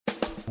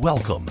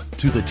Welcome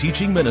to the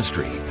teaching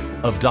ministry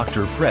of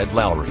Dr. Fred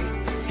Lowry,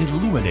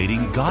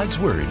 illuminating God's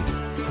Word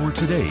for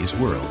today's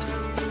world.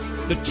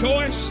 The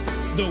choice,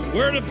 the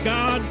Word of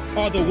God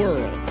or the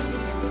world.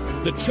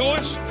 The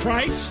choice,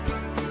 Christ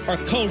or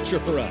culture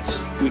for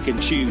us. We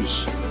can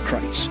choose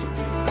Christ.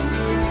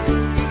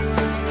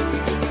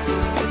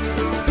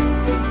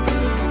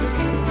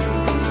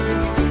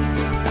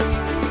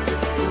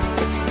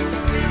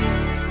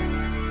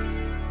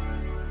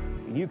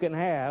 You can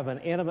have an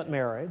intimate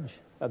marriage,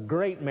 a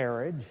great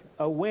marriage,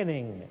 a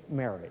winning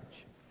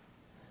marriage.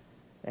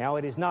 Now,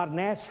 it is not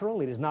natural,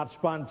 it is not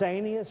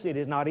spontaneous, it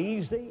is not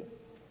easy.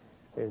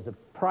 There's a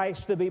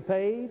price to be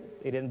paid.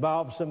 It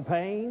involves some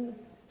pain,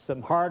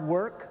 some hard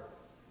work.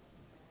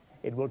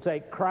 It will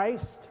take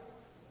Christ,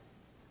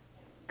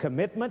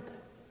 commitment,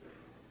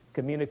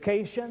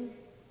 communication,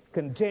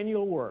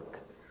 continual work.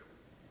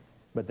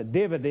 But the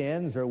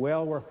dividends are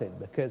well worth it,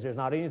 because there's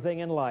not anything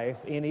in life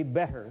any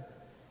better,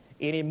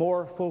 any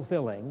more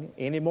fulfilling,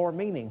 any more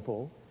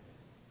meaningful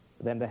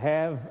than to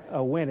have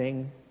a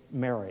winning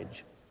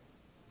marriage.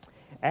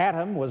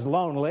 Adam was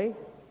lonely,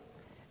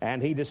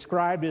 and he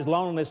described his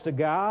loneliness to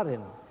God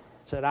and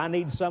said, I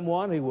need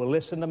someone who will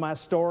listen to my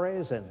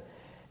stories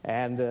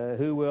and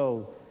who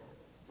will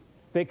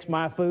fix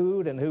my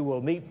food and who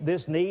will meet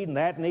this need and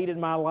that need in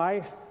my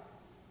life.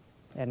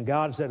 And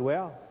God said,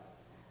 well,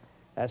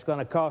 that's going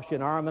to cost you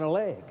an arm and a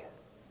leg.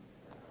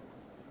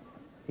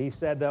 He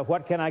said,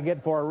 what can I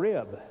get for a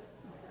rib?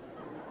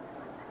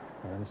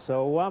 And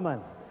so, woman,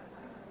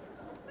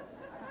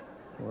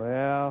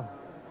 well,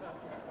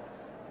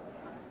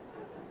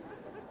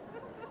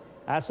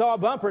 I saw a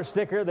bumper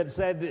sticker that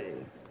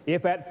said,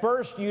 if at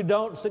first you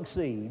don't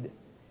succeed,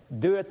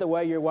 do it the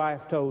way your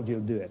wife told you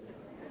to do it.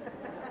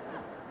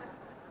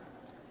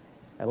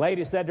 A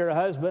lady said to her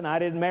husband, I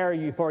didn't marry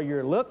you for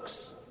your looks.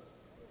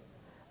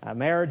 I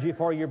married you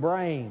for your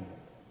brain.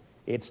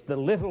 It's the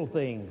little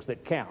things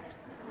that count.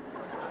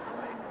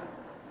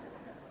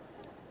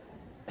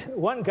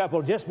 One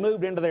couple just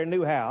moved into their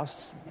new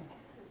house,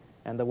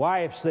 and the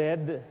wife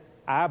said,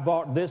 I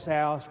bought this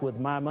house with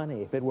my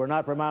money. If it were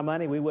not for my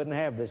money, we wouldn't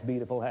have this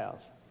beautiful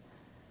house.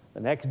 The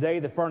next day,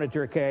 the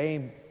furniture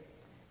came,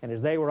 and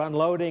as they were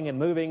unloading and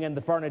moving in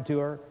the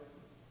furniture,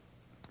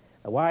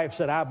 the wife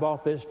said, I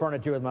bought this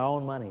furniture with my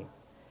own money.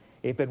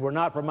 If it were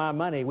not for my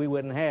money, we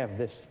wouldn't have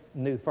this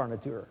new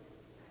furniture.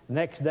 The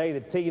next day, the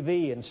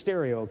TV and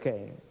stereo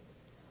came.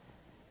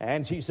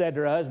 And she said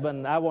to her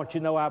husband, I want you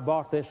to know I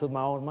bought this with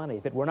my own money.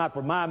 If it were not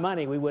for my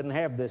money, we wouldn't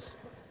have this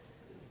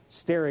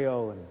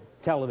stereo and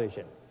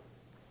television.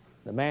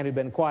 The man who'd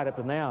been quiet up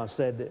to now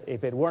said,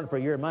 if it weren't for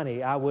your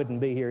money, I wouldn't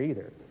be here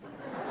either.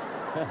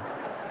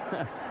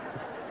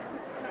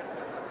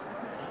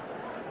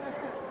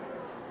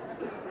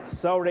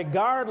 So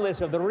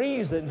regardless of the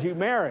reasons you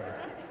married,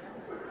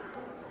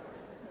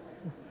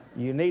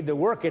 you need to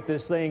work at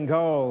this thing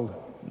called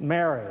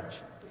marriage.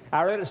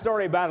 I read a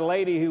story about a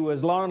lady who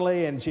was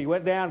lonely, and she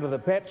went down to the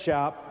pet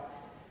shop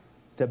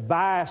to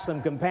buy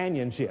some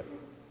companionship.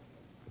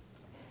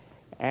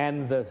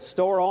 And the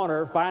store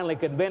owner finally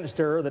convinced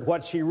her that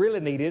what she really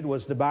needed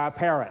was to buy a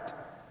parrot,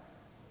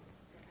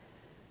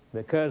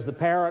 because the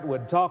parrot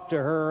would talk to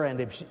her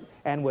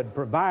and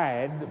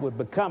would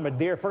become a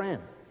dear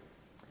friend.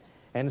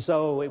 And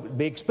so it would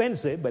be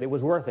expensive, but it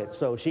was worth it.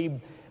 So she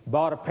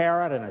bought a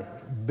parrot in a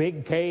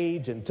big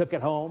cage and took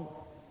it home.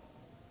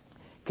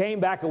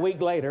 Came back a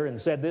week later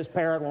and said, this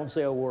parrot won't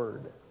say a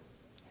word.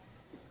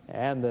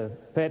 And the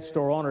pet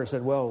store owner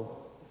said,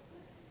 well,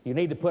 you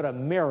need to put a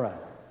mirror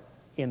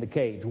in the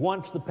cage.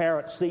 Once the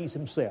parrot sees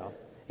himself,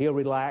 he'll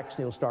relax,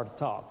 he'll start to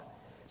talk.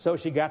 So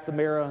she got the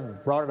mirror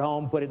and brought it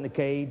home, put it in the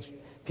cage.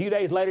 A few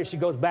days later, she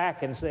goes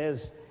back and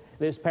says,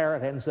 this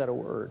parrot hadn't said a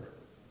word.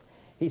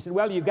 He said,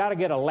 well, you've got to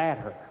get a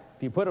ladder.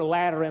 If you put a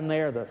ladder in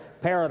there, the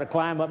parrot will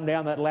climb up and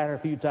down that ladder a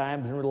few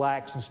times and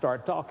relax and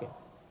start talking.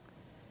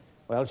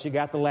 Well, she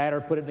got the ladder,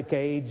 put it in the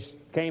cage,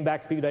 came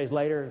back a few days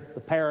later, the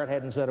parrot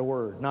hadn't said a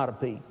word, not a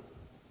peep.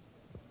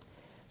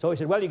 So he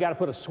said, well, you got to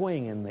put a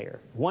swing in there.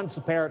 Once the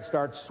parrot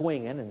starts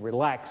swinging and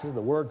relaxes,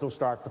 the words will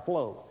start to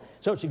flow.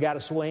 So she got a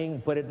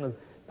swing, put it in the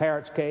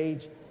parrot's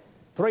cage.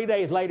 3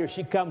 days later,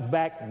 she comes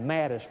back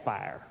mad as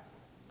fire.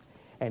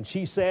 And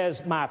she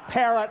says, my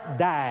parrot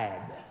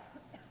died.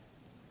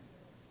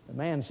 The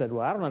man said,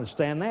 well, I don't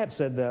understand that.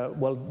 Said,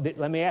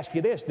 let me ask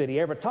you this. Did he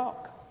ever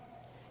talk?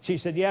 She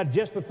said, yeah,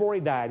 just before he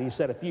died, he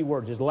said a few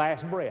words, his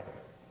last breath.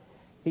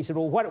 He said,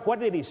 well, what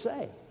did he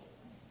say?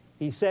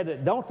 He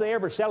said, don't they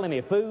ever sell any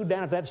food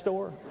down at that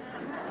store?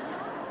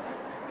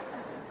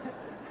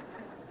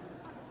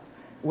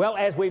 Well,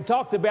 as we've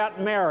talked about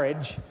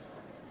marriage,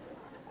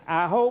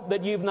 I hope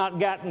that you've not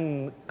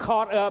gotten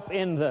caught up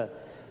in the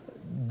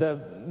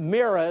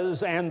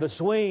mirrors and the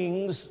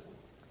swings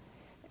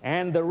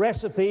and the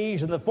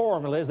recipes and the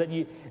formulas,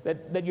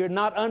 that you're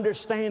not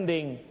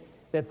understanding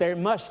that there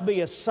must be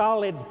a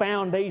solid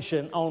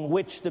foundation on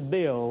which to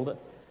build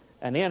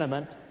an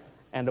intimate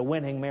and a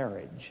winning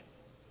marriage.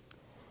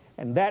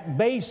 And that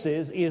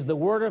basis is the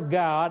Word of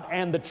God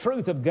and the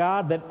truth of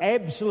God that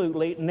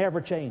absolutely never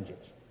changes.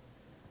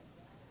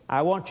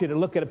 I want you to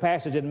look at a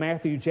passage in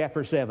Matthew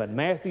chapter 7.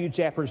 Matthew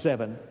chapter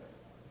 7.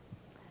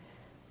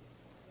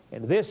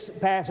 And this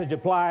passage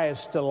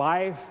applies to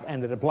life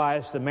and it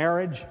applies to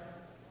marriage.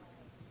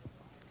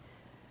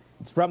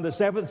 It's from the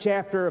 7th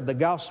chapter of the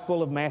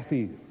Gospel of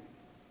Matthew.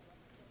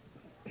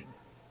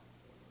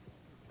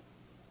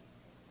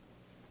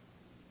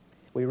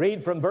 We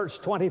read from verse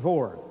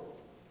 24.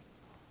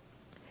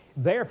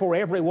 Therefore,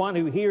 everyone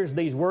who hears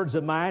these words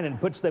of mine and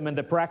puts them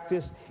into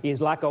practice is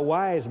like a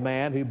wise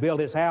man who built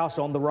his house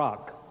on the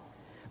rock.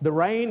 The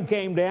rain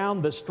came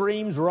down, the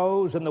streams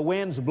rose, and the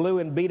winds blew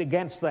and beat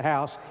against the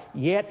house,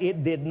 yet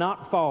it did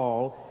not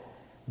fall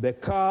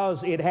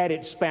because it had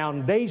its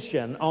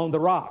foundation on the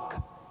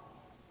rock.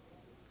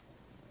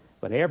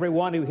 But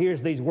everyone who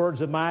hears these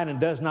words of mine and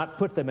does not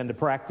put them into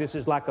practice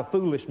is like a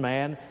foolish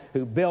man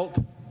who built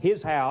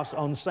his house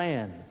on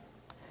sand.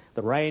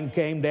 The rain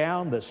came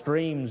down, the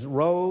streams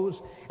rose,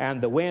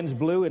 and the winds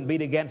blew and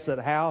beat against that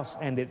house,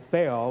 and it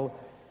fell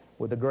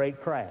with a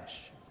great crash.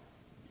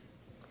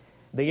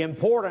 The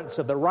importance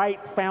of the right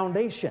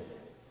foundation.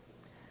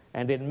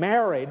 And in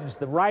marriage,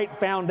 the right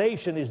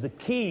foundation is the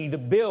key to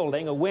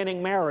building a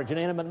winning marriage, an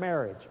intimate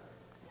marriage.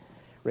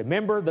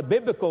 Remember the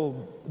biblical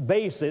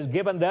basis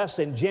given to us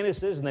in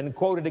Genesis and then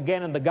quoted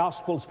again in the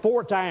Gospels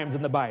 4 times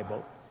in the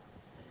Bible,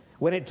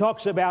 when it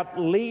talks about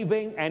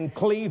leaving and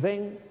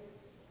cleaving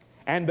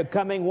and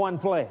becoming one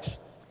flesh.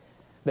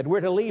 That we're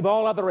to leave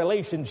all other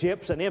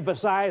relationships and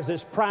emphasize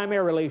this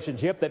primary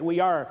relationship, that we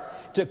are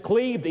to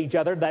cleave to each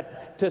other,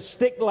 that to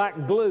stick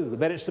like glue,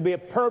 that it's to be a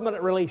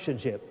permanent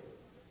relationship.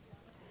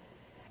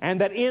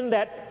 And that in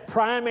that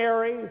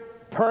primary,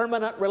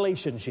 permanent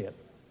relationship,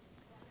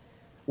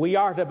 we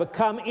are to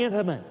become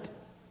intimate,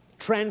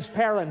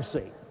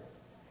 transparency,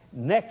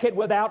 naked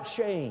without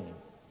shame.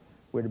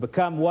 We're to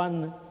become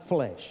one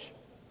flesh.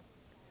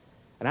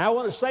 And I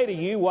want to say to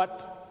you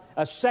what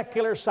a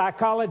secular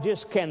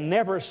psychologist can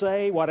never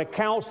say, what a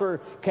counselor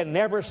can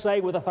never say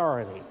with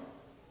authority.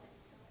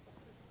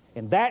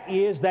 And that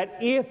is that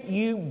if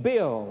you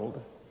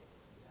build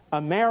a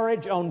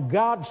marriage on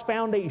God's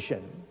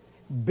foundation,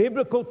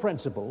 biblical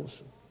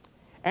principles,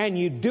 and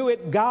you do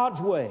it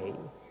God's way,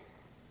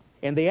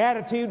 in the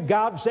attitude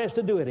God says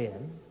to do it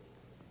in,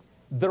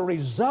 the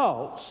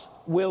results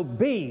will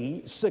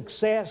be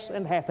success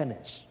and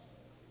happiness.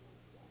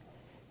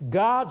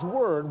 God's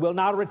word will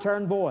not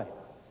return void.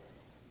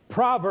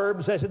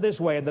 Proverbs says it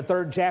this way in the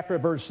 3rd chapter,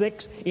 verse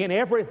 6, in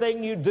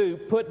everything you do,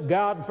 put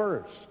God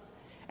first,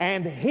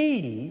 and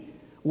He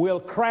will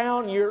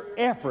crown your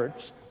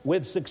efforts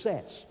with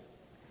success.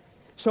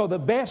 So the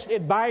best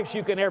advice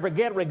you can ever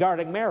get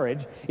regarding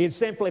marriage is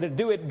simply to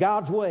do it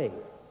God's way,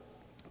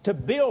 to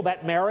build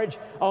that marriage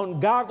on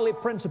godly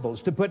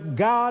principles, to put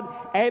God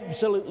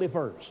absolutely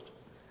first.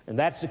 And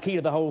that's the key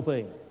to the whole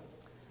thing.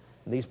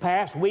 In these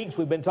past weeks,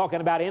 we've been talking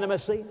about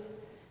intimacy.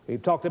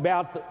 We've talked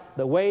about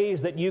the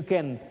ways that you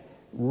can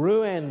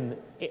ruin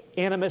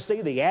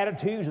intimacy, the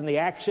attitudes and the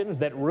actions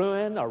that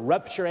ruin or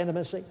rupture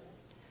intimacy.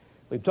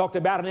 We've talked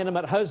about an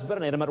intimate husband,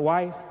 an intimate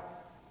wife,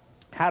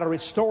 how to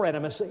restore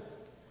intimacy.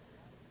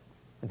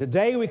 And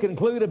today we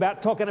conclude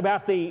about talking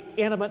about the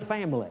intimate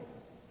family,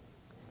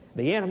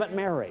 the intimate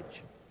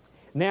marriage.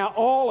 Now,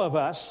 all of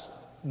us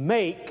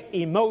make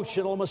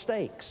emotional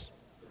mistakes.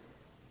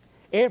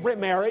 Every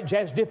marriage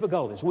has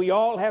difficulties. We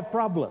all have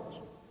problems.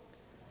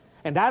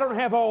 And I don't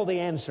have all the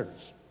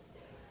answers.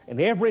 And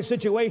every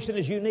situation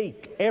is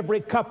unique. Every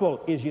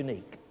couple is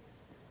unique.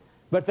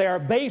 But there are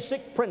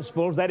basic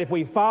principles that if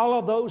we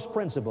follow those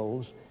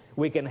principles,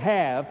 we can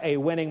have a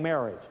winning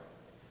marriage.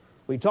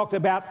 We talked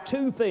about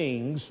 2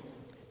 things,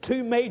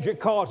 2 major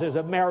causes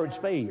of marriage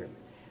failure: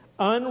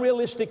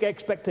 unrealistic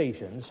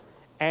expectations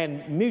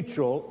and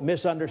mutual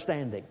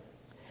misunderstanding.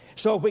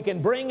 So if we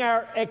can bring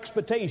our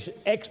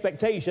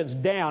expectations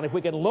down, if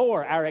we can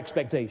lower our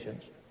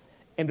expectations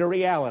into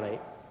reality,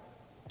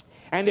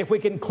 and if we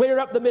can clear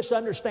up the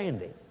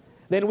misunderstanding,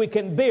 then we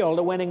can build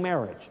a winning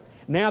marriage.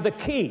 Now the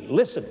key,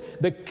 listen,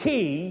 the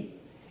key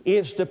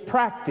is to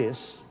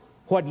practice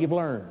what you've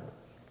learned.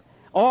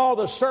 All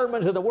the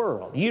sermons of the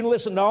world, you can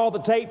listen to all the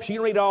tapes, you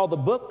can read all the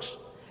books,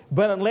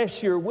 but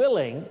unless you're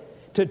willing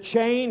to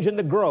change and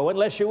to grow,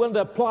 unless you're willing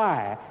to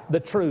apply the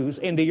truths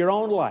into your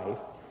own life,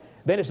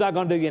 then it's not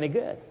going to do you any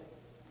good.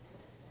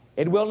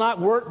 It will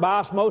not work by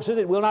osmosis.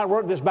 It will not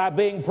work just by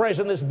being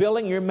present in this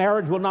building. Your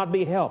marriage will not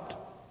be helped.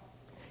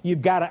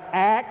 You've got to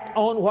act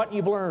on what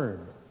you've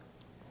learned.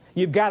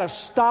 You've got to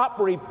stop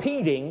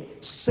repeating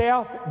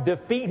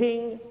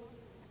self-defeating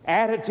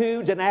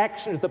attitudes and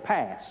actions of the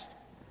past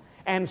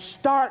and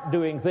start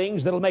doing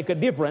things that'll make a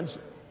difference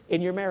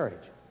in your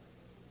marriage.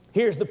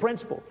 Here's the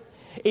principle.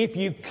 If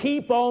you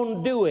keep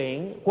on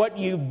doing what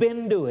you've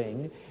been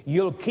doing,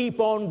 you'll keep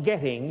on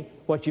getting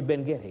what you've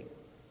been getting.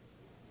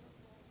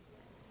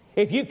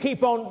 If you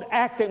keep on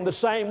acting the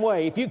same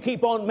way, if you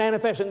keep on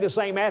manifesting the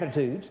same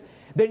attitudes,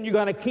 then you're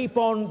going to keep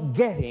on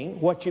getting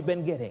what you've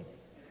been getting.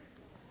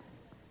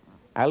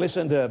 I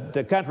listened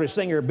to country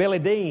singer Billy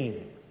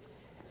Dean,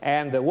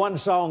 and one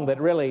song that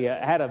really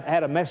had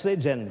a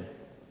message, and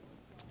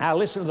I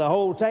listened to the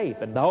whole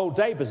tape, and the whole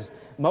tape is,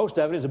 most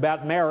of it is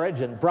about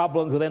marriage and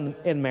problems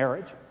in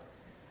marriage.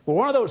 But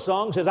one of those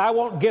songs says, I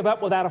won't give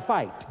up without a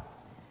fight,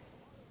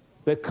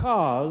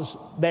 because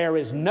there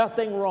is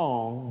nothing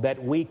wrong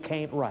that we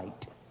can't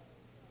right.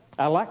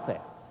 I like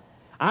that.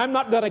 I'm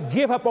not going to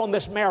give up on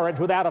this marriage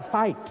without a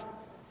fight,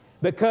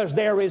 because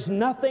there is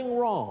nothing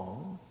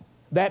wrong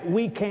that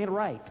we can't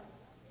right.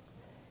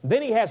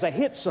 Then he has a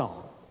hit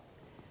song,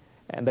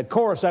 and the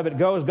chorus of it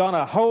goes,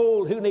 gonna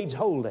hold who needs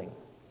holding,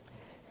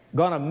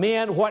 gonna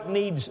mend what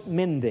needs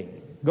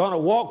mending, gonna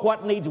walk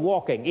what needs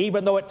walking,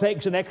 even though it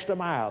takes an extra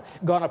mile,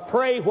 gonna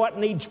pray what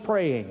needs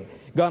praying,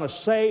 gonna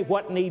say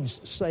what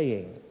needs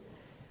saying,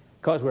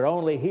 because we're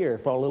only here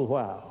for a little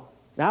while.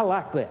 Now, I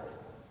like that,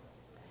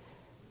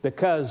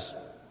 because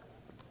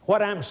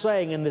what I'm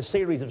saying in this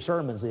series of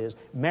sermons is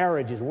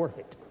marriage is worth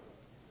it.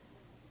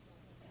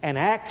 And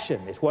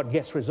action is what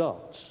gets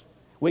results.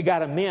 We got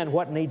to mend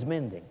what needs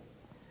mending.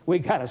 We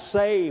got to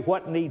say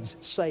what needs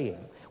saying.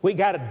 We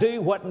got to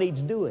do what needs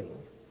doing.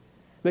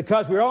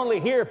 Because we're only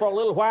here for a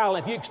little while.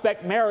 If you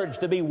expect marriage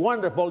to be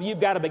wonderful, you've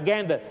got to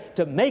begin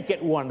to make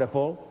it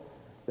wonderful,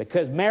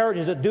 because marriage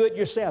is a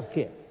do-it-yourself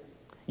kit.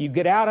 You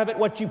get out of it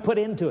what you put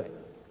into it.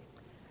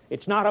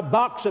 It's not a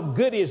box of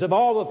goodies of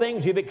all the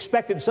things you've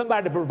expected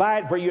somebody to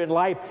provide for you in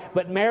life,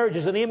 but marriage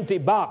is an empty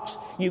box.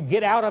 You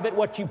get out of it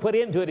what you put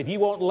into it. If you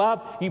want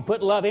love, you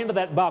put love into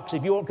that box.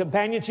 If you want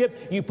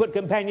companionship, you put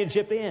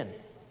companionship in.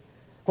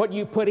 What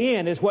you put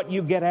in is what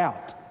you get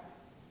out.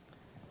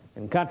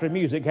 And country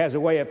music has a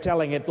way of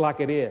telling it like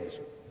it is.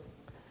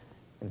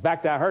 In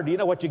fact, I heard, do you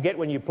know what you get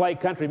when you play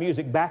country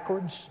music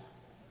backwards?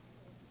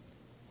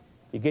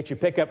 You get your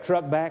pickup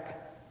truck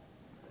back,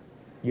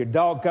 your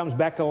dog comes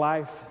back to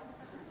life,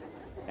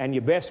 and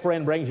your best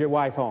friend brings your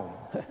wife home.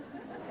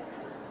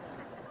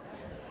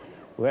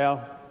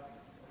 Well,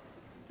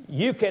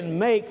 you can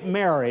make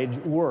marriage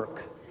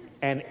work,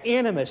 and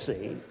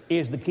intimacy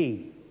is the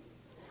key.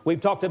 We've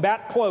talked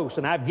about close,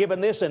 and I've given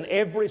this in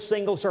every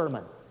single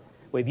sermon.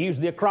 We've used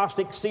the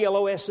acrostic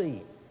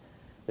CLOSE.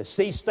 The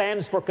C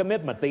stands for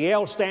commitment. The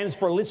L stands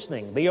for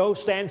listening. The O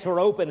stands for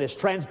openness,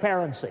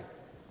 transparency.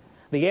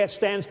 The S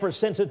stands for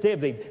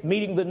sensitivity,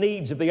 meeting the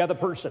needs of the other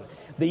person.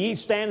 The E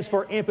stands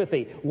for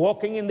empathy,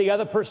 walking in the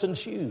other person's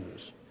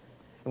shoes.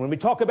 And when we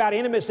talk about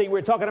intimacy,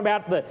 we're talking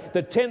about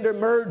the tender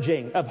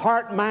merging of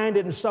heart, mind,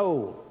 and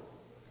soul.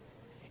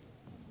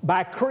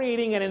 By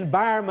creating an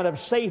environment of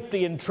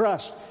safety and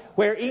trust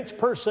where each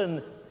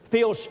person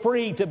feels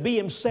free to be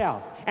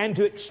himself and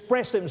to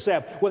express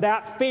himself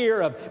without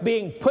fear of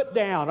being put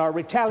down or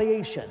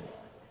retaliation.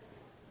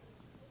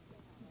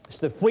 It's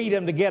the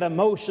freedom to get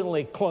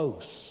emotionally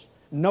close,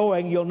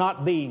 knowing you'll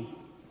not be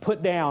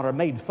put down or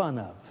made fun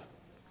of.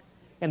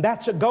 And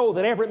that's a goal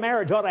that every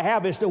marriage ought to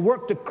have, is to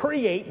work to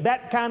create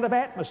that kind of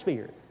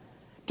atmosphere,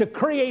 to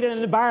create an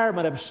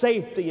environment of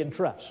safety and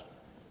trust.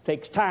 It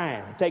takes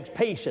time, it takes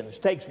patience,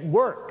 it takes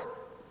work,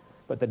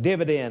 but the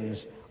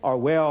dividends are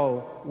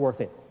well worth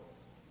it.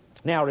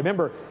 Now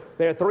remember,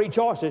 there are three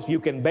choices. You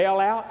can bail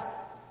out,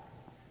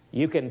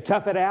 you can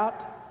tough it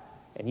out,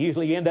 and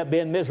usually you end up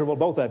being miserable,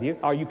 both of you,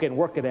 or you can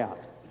work it out.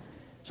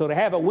 So to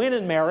have a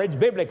winning marriage,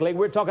 biblically,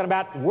 we're talking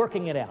about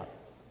working it out.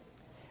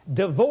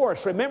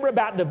 Divorce, remember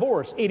about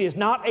divorce, it is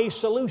not a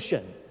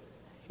solution.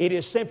 It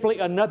is simply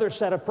another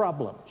set of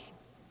problems.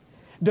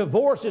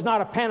 Divorce is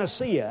not a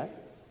panacea.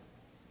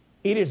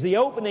 It is the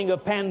opening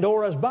of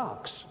Pandora's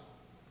box.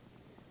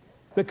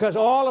 Because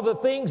all of the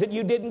things that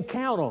you didn't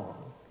count on.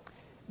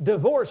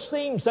 Divorce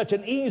seems such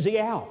an easy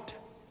out.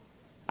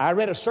 I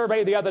read a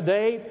survey the other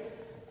day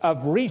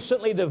of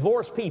recently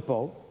divorced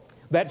people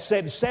that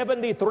said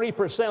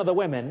 73% of the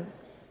women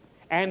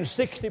and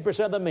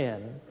 60% of the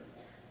men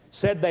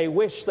said they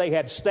wish they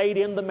had stayed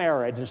in the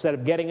marriage instead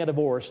of getting a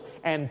divorce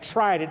and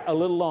tried it a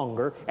little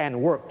longer and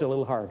worked a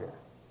little harder.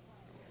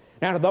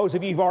 Now, to those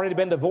of you who've already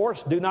been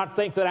divorced, do not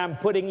think that I'm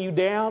putting you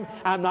down.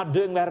 I'm not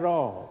doing that at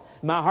all.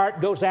 My heart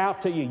goes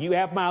out to you. You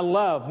have my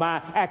love, my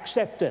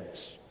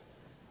acceptance.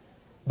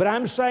 But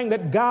I'm saying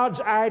that God's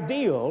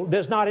ideal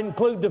does not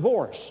include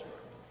divorce,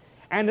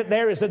 and that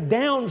there is a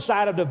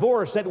downside of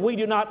divorce that we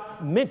do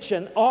not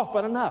mention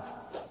often enough,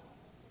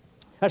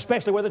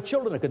 especially where the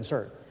children are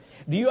concerned.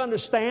 Do you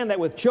understand that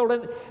with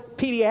children,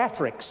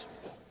 pediatrics,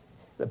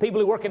 the people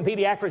who work in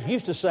pediatrics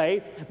used to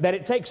say that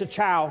it takes a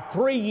child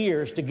 3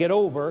 years to get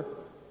over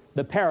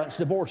the parents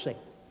divorcing.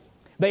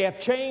 They have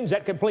changed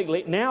that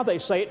completely. Now they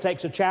say it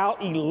takes a child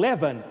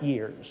 11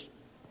 years.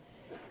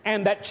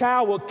 And that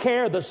child will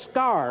carry the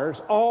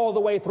scars all the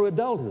way through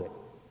adulthood.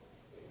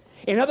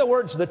 In other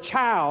words, the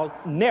child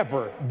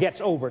never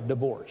gets over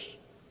divorce.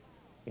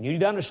 And you need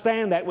to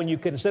understand that when you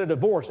consider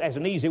divorce as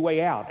an easy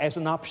way out, as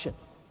an option.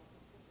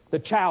 The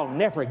child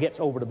never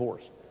gets over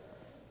divorce.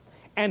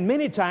 And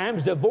many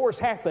times divorce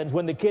happens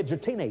when the kids are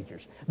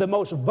teenagers. The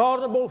most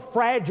vulnerable,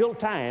 fragile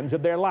times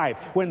of their life,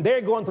 when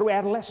they're going through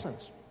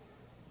adolescence.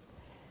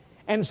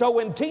 And so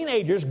when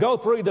teenagers go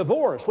through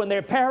divorce, when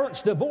their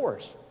parents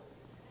divorce,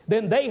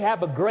 then they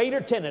have a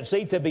greater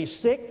tendency to be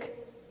sick,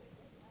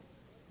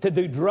 to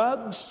do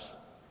drugs,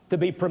 to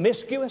be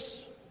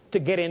promiscuous, to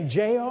get in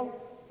jail,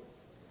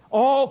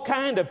 all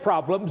kind of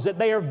problems that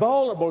they are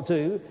vulnerable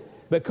to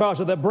because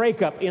of the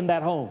breakup in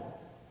that home.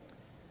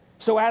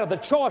 So out of the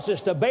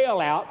choices to bail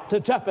out, to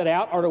tough it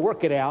out, or to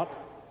work it out,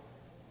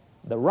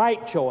 the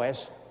right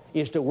choice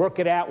is to work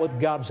it out with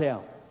God's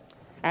help.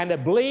 And to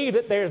believe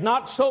that there's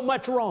not so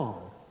much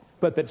wrong,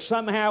 but that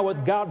somehow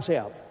with God's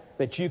help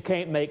that you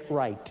can't make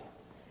right.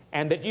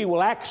 And that you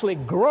will actually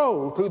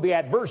grow through the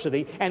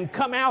adversity and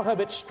come out of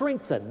it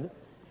strengthened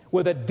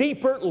with a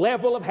deeper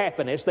level of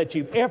happiness that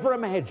you've ever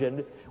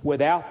imagined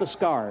without the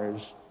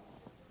scars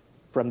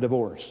from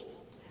divorce.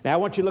 Now I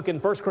want you to look in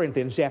 1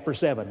 Corinthians chapter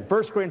 7.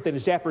 1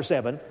 Corinthians chapter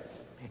 7,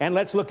 and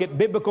let's look at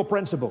biblical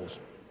principles.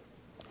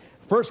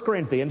 1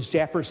 Corinthians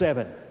chapter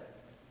 7.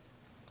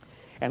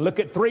 And look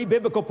at 3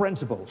 biblical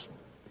principles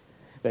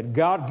that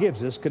God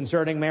gives us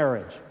concerning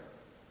marriage.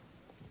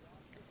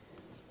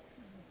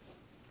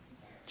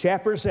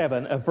 Chapter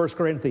 7 of 1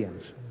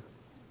 Corinthians.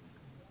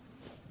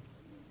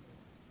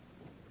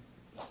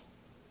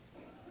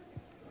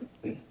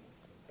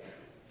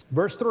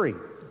 Verse 3.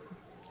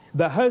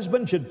 The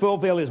husband should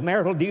fulfill his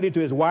marital duty to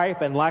his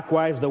wife, and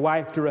likewise the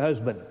wife to her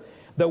husband.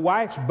 The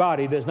wife's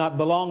body does not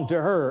belong to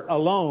her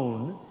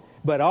alone,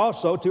 but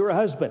also to her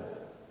husband.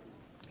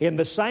 In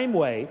the same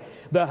way,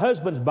 the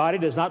husband's body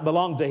does not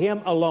belong to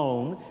him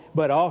alone,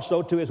 but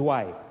also to his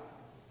wife.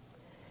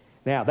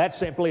 Now, that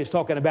simply is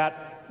talking about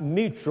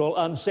mutual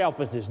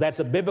unselfishness. That's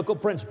a biblical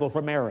principle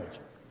for marriage.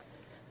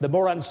 The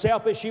more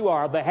unselfish you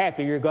are, the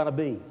happier you're going to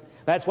be.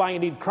 That's why you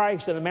need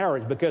Christ in a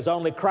marriage, because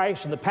only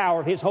Christ and the power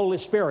of His Holy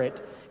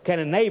Spirit can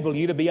enable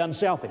you to be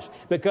unselfish,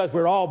 because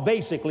we're all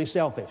basically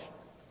selfish.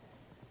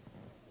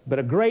 But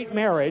a great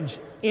marriage,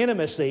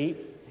 intimacy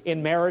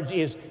in marriage,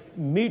 is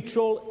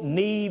mutual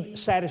need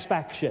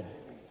satisfaction.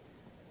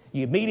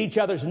 You meet each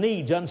other's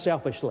needs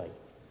unselfishly,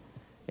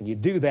 and you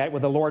do that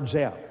with the Lord's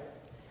help.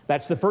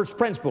 That's the first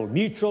principle,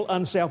 mutual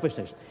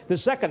unselfishness. The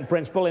second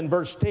principle in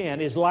verse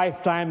 10 is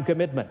lifetime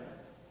commitment.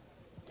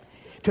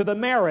 To the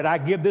married I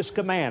give this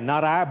command,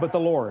 not I but the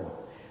Lord.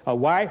 A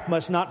wife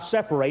must not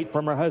separate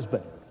from her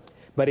husband.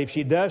 But if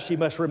she does, she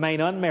must remain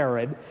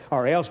unmarried,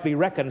 or else be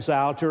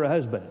reconciled to her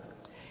husband.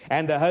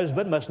 And the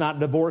husband must not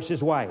divorce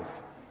his wife.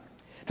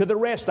 To the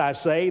rest I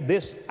say,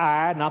 this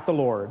I, not the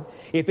Lord.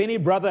 If any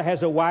brother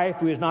has a wife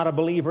who is not a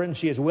believer and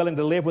she is willing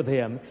to live with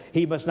him,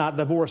 he must not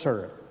divorce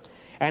her.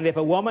 And if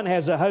a woman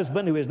has a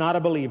husband who is not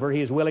a believer,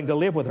 he is willing to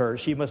live with her,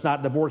 she must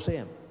not divorce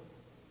him.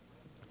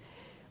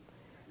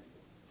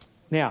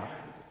 Now,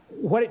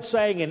 what it's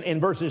saying in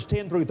verses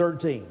 10 through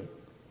 13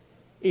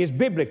 is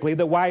biblically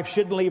the wife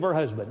shouldn't leave her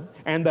husband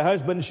and the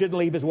husband shouldn't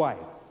leave his wife.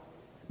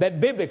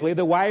 That biblically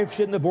the wife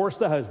shouldn't divorce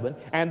the husband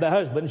and the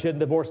husband shouldn't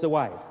divorce the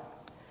wife.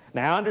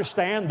 Now, I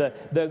understand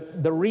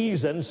the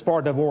reasons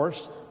for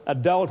divorce: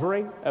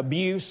 adultery,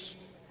 abuse,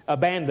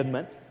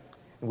 abandonment.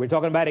 And we're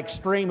talking about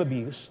extreme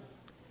abuse.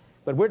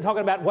 But we're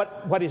talking about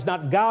what is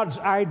not God's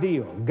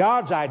ideal.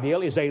 God's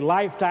ideal is a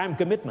lifetime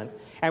commitment.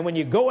 And when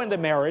you go into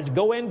marriage,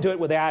 go into it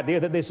with the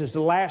idea that this is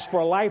to last for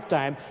a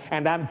lifetime,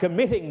 and I'm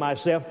committing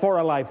myself for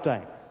a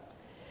lifetime.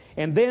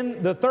 And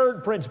then the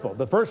third principle.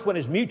 The first one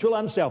is mutual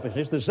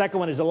unselfishness. The second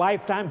one is a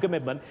lifetime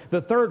commitment.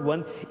 The third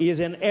one is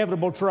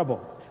inevitable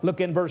trouble.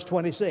 Look in verse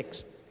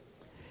 26.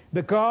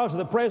 Because of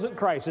the present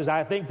crisis,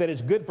 I think that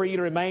it's good for you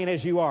to remain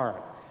as you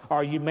are.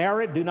 Are you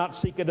married? Do not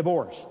seek a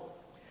divorce.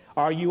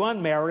 Are you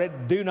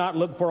unmarried? Do not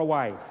look for a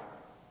wife.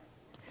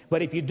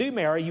 But if you do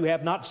marry, you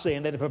have not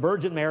sinned, and if a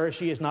virgin marries,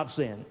 she has not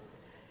sinned.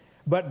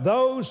 But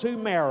those who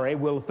marry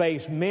will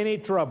face many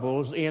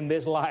troubles in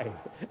this life.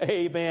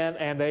 Amen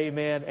and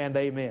amen and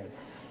amen.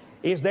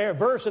 Is there a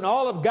verse in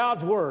all of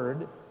God's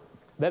Word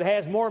that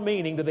has more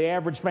meaning to the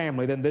average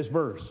family than this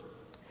verse?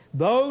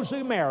 Those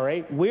who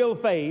marry will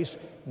face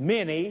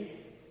many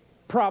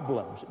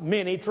problems,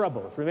 many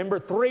troubles. Remember,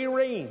 3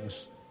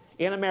 rings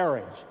in a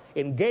marriage: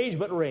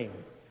 engagement ring,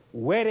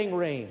 wedding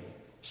ring,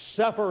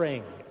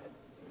 suffering.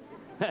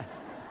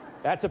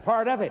 That's a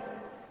part of it.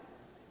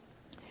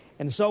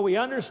 And so we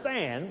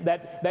understand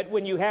that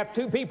when you have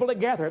 2 people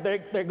together,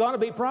 there are going to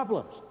be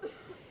problems.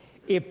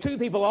 If 2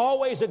 people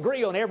always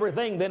agree on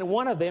everything, then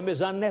one of them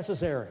is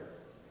unnecessary.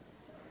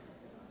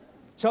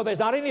 So there's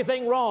not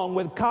anything wrong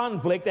with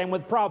conflict and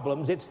with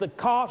problems. It's the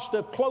cost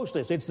of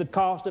closeness. It's the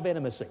cost of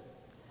intimacy.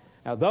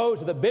 Now,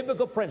 those are the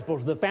biblical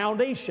principles, the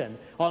foundation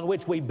on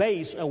which we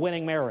base a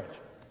winning marriage.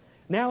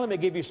 Now let me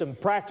give you some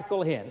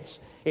practical hints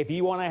if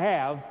you want to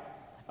have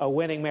a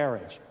winning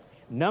marriage.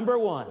 Number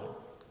 1,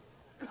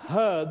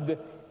 hug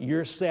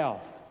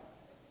yourself.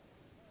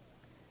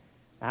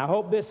 I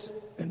hope this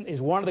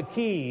is one of the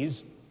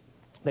keys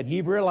that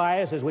you've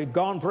realized as we've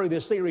gone through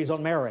this series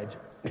on marriage,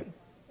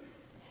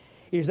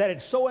 is that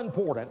it's so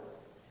important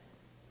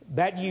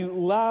that you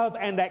love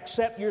and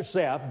accept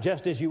yourself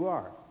just as you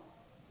are.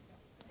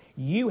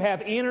 You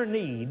have inner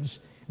needs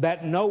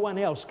that no one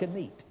else can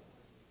meet.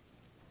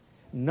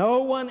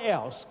 No one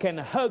else can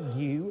hug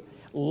you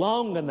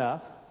long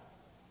enough,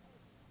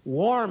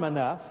 warm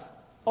enough,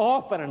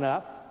 often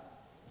enough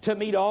to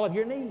meet all of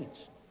your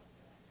needs.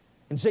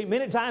 And see,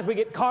 many times we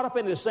get caught up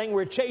in this thing,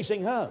 we're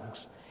chasing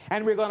hugs.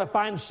 And we're going to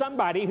find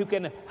somebody who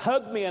can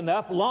hug me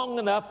enough, long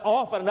enough,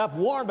 often enough,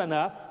 warm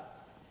enough,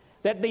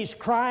 that these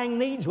crying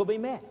needs will be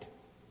met.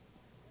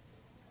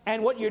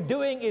 And what you're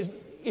doing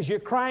is you're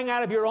crying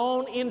out of your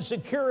own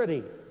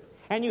insecurity.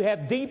 And you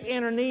have deep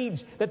inner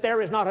needs that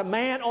there is not a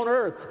man on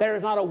earth, there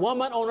is not a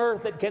woman on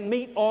earth that can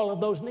meet all of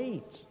those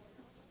needs.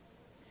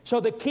 So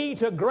the key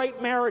to a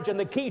great marriage and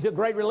the key to a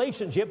great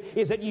relationship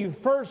is that you've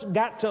first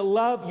got to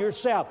love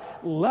yourself.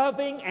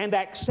 Loving and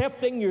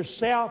accepting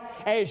yourself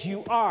as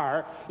you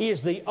are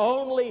is the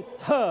only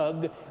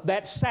hug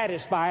that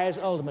satisfies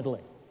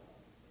ultimately.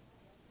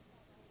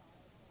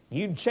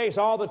 You'd chase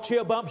all the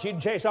chill bumps,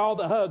 you'd chase all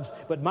the hugs,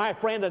 but my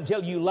friend,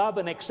 until you love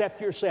and accept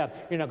yourself,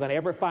 you're not going to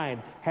ever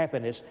find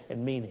happiness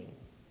and meaning.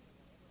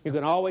 You're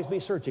going to always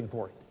be searching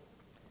for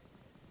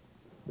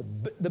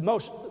it.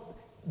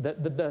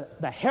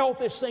 The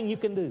healthiest thing you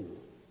can do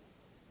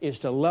is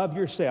to love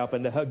yourself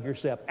and to hug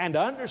yourself and to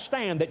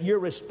understand that you're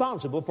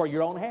responsible for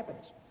your own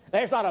happiness.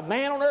 There's not a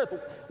man on earth,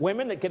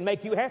 women, that can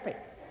make you happy.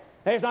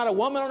 There's not a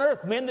woman on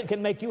earth, men, that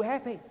can make you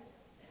happy.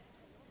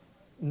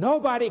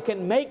 Nobody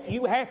can make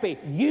you happy.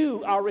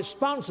 You are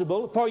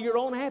responsible for your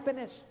own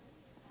happiness.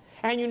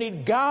 And you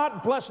need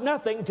God plus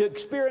nothing to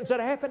experience that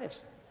happiness.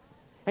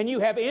 And you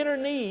have inner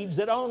needs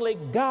that only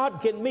God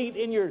can meet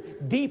in your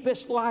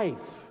deepest life.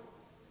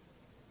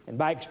 And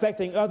by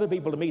expecting other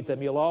people to meet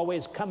them, you'll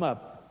always come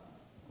up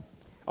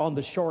on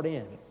the short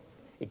end,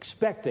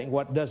 expecting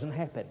what doesn't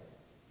happen.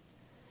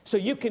 So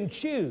you can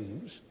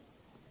choose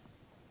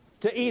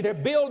to either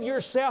build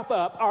yourself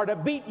up or to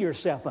beat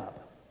yourself up.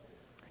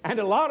 And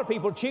a lot of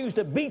people choose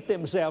to beat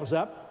themselves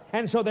up,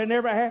 and so they're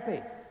never happy.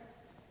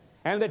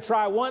 And they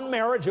try one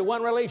marriage or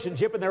one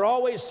relationship, and they're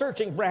always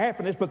searching for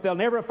happiness, but they'll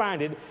never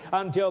find it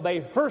until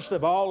they first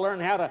of all learn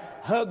how to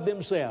hug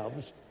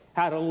themselves,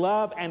 how to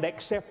love and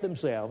accept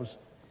themselves,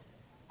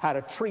 how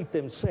to treat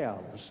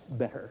themselves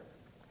better.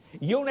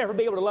 You'll never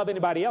be able to love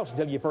anybody else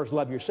until you first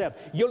love yourself.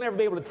 You'll never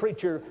be able to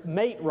treat your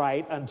mate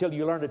right until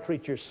you learn to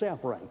treat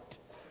yourself right.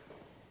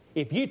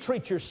 If you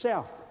treat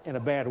yourself in a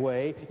bad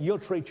way, you'll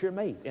treat your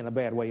mate in a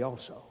bad way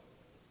also.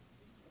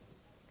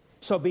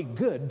 So be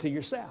good to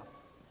yourself.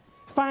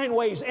 Find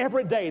ways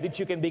every day that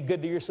you can be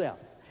good to yourself.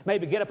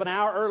 Maybe get up an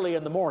hour early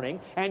in the morning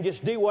and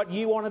just do what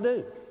you want to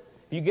do.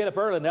 If you get up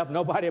early enough,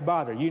 nobody will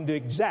bother you. You can do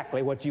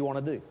exactly what you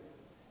want to do.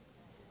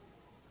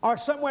 Or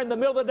somewhere in the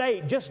middle of the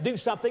day, just do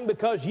something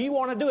because you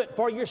want to do it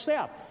for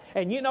yourself.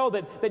 And you know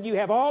that you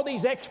have all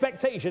these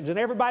expectations and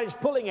everybody's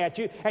pulling at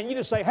you, and you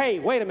just say, hey,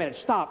 wait a minute,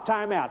 stop,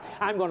 time out.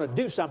 I'm going to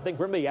do something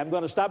for me. I'm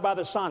going to stop by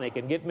the Sonic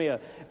and get me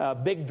a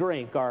big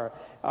drink, or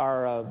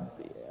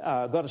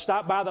going to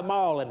stop by the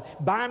mall and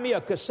buy me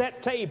a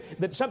cassette tape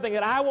that's something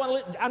that I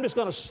want to. I'm just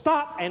going to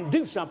stop and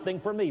do something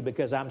for me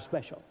because I'm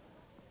special.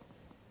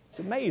 It's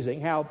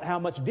amazing how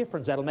much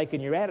difference that'll make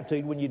in your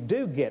attitude when you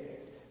do get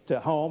to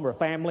home or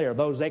family or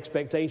those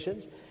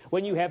expectations,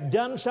 when you have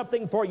done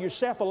something for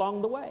yourself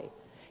along the way.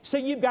 See,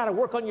 you've got to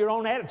work on your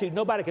own attitude.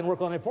 Nobody can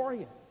work on it for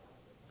you.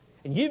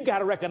 And you've got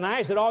to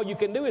recognize that all you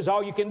can do is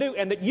all you can do,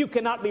 and that you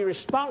cannot be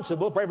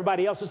responsible for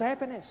everybody else's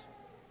happiness.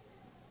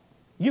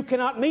 You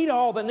cannot meet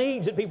all the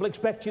needs that people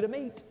expect you to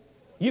meet.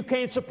 You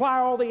can't supply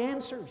all the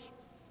answers.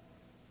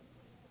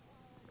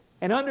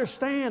 And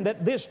understand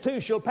that this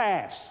too shall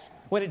pass.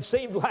 When it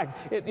seems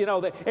like,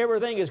 that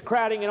everything is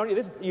crowding in on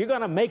you, you're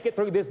going to make it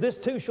through this. This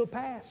too shall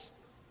pass.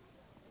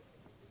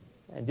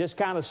 And just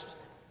kind of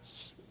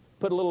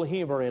put a little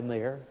humor in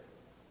there.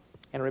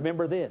 And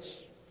remember this.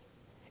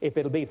 If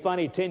it'll be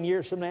funny 10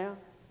 years from now,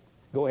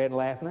 go ahead and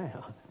laugh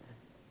now.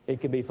 It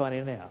can be funny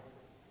now.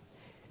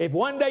 If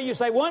one day you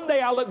say, one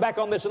day I'll look back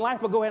on this and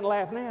laugh, well, go ahead and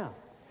laugh now.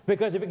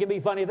 Because if it can be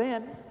funny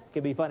then, it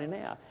can be funny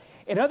now.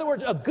 In other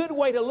words, a good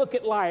way to look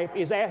at life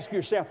is ask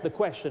yourself the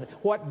question,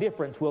 what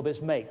difference will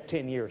this make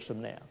 10 years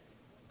from now?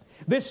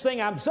 This thing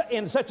I'm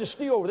in such a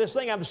stew over, this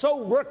thing I'm so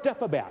worked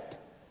up about,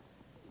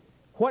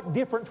 what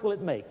difference will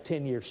it make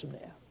 10 years from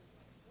now?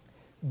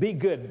 Be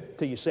good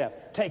to yourself.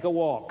 Take a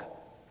walk.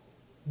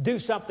 Do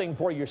something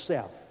for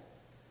yourself.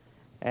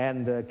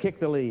 And kick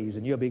the leaves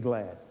and you'll be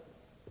glad.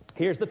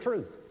 Here's the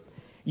truth.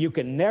 You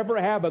can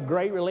never have a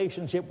great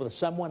relationship with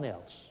someone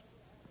else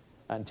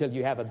until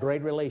you have a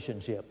great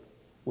relationship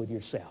with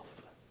yourself.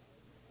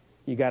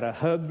 You got to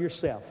hug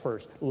yourself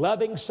first.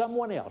 Loving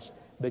someone else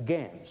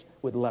begins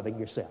with loving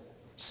yourself.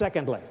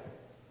 Secondly,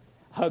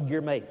 hug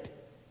your mate.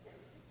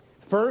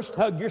 First,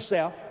 hug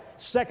yourself.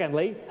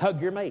 Secondly,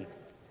 hug your mate.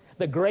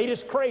 The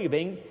greatest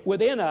craving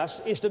within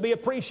us is to be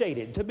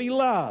appreciated, to be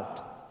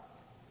loved.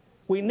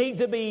 We need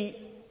to be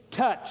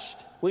touched.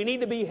 We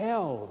need to be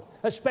held,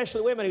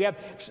 especially women who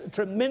have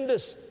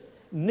tremendous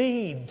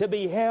need to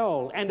be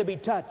held and to be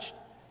touched.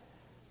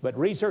 But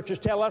researchers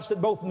tell us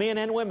that both men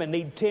and women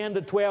need 10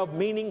 to 12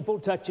 meaningful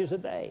touches a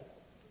day.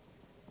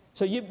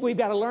 So we've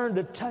got to learn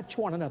to touch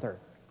one another.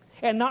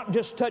 And not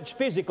just touch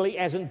physically,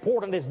 as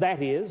important as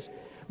that is,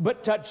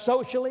 but touch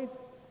socially,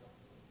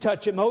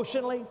 touch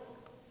emotionally,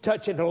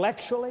 touch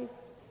intellectually,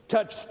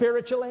 touch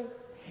spiritually.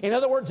 In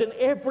other words, in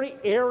every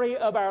area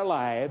of our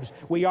lives,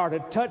 we are to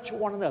touch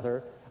one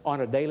another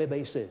on a daily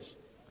basis.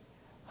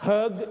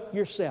 Hug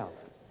yourself.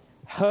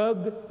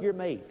 Hug your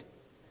mate.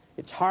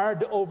 It's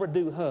hard to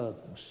overdo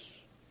hugs.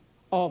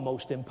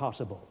 Almost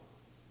impossible.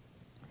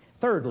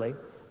 Thirdly,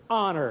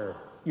 honor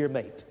your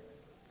mate.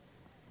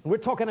 We're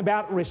talking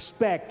about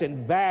respect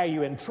and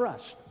value and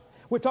trust.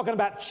 We're talking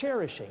about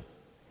cherishing.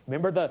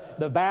 Remember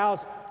the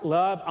vows,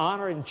 love,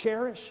 honor, and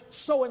cherish?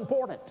 So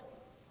important.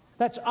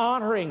 That's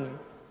honoring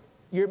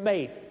your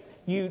mate.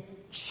 You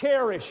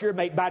cherish your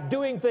mate by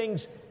doing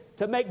things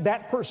to make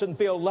that person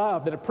feel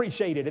loved and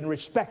appreciated and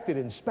respected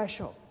and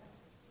special.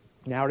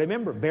 Now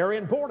remember, very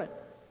important.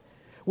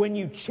 When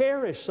you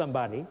cherish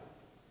somebody,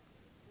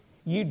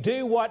 you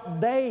do what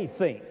they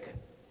think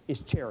is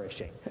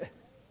cherishing.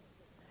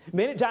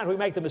 Many times we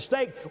make the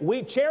mistake,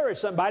 we cherish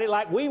somebody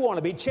like we want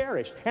to be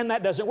cherished, and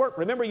that doesn't work.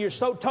 Remember, you're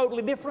so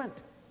totally different,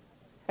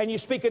 and you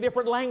speak a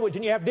different language,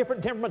 and you have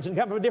different temperaments and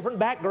come from different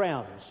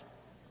backgrounds.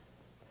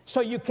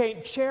 So you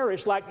can't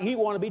cherish like you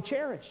want to be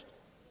cherished.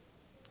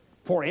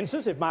 For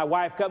instance, if my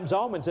wife comes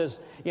home and says,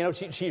 you know,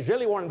 she's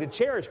really wanting to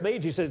cherish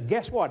me, she says,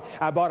 guess what?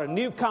 I bought a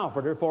new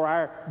comforter for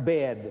our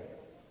bed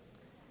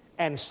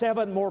and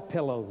 7 more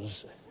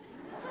pillows.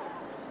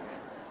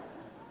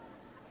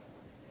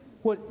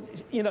 Well,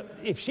 you know,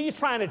 if she's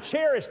trying to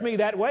cherish me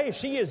that way,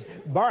 she is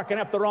barking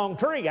up the wrong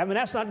tree. I mean,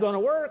 that's not going to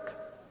work.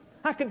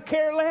 I could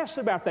care less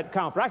about that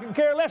comforter. I could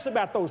care less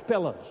about those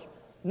pillows.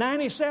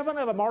 97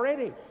 of them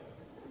already.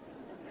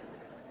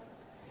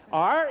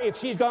 Or if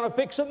she's going to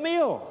fix a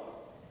meal,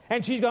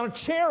 and she's going to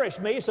cherish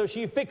me, so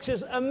she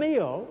fixes a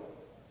meal,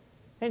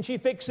 and she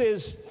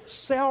fixes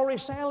celery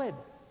salad.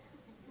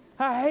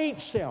 I hate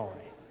celery.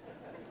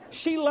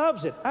 She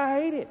loves it. I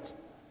hate it.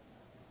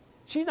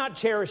 She's not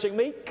cherishing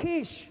me.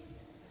 Quiche.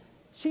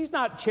 She's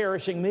not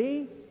cherishing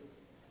me.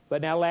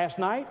 But now last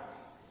night,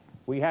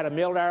 we had a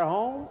meal at our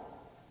home,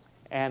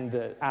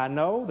 and I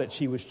know that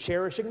she was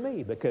cherishing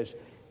me because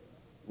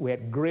we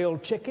had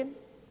grilled chicken,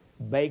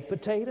 baked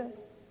potato,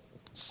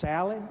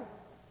 salad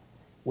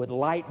with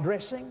light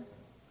dressing,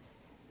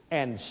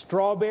 and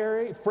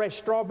fresh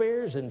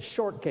strawberries and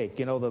shortcake.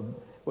 You know,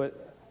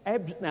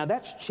 now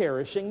that's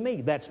cherishing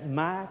me. That's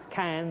my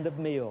kind of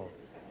meal.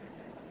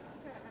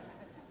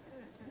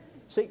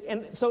 See,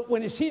 and so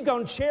when she's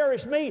going to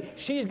cherish me,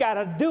 she's got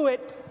to do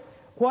it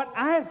what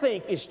I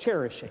think is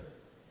cherishing.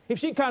 If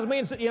she comes to me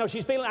and says, you know,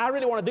 she's feeling, I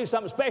really want to do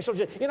something special.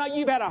 She says, you know,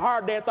 you've had a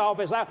hard day at the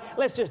office.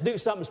 Let's just do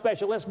something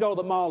special. Let's go to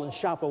the mall and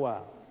shop a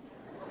while.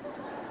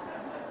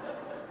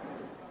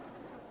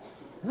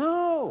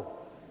 No.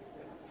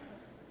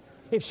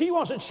 If she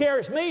wants to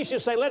cherish me, she'll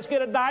say, let's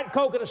get a Diet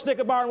Coke and a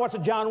Snicker bar and watch a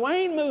John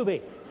Wayne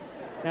movie.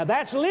 Now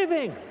that's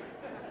living.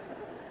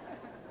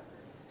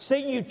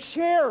 See, you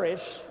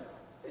cherish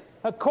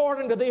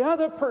according to the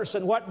other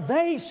person what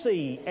they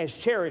see as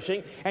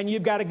cherishing, and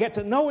you've got to get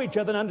to know each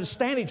other and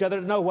understand each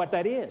other to know what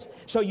that is.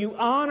 So you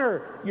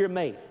honor your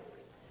mate.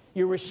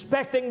 You're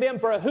respecting them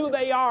for who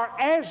they are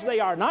as they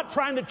are, not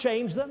trying to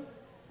change them.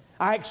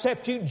 I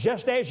accept you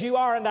just as you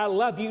are, and I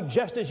love you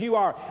just as you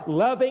are.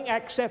 Loving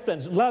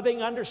acceptance,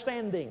 loving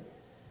understanding.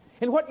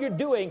 And what you're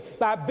doing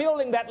by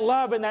building that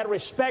love and that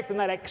respect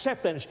and that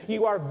acceptance,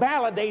 you are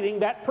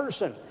validating that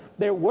person,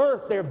 their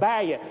worth, their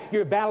value.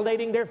 You're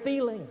validating their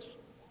feelings.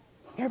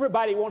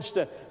 Everybody wants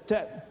to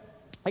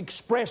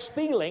express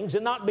feelings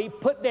and not be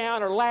put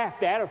down or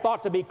laughed at or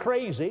thought to be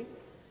crazy,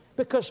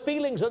 because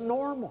feelings are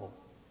normal.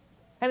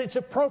 And it's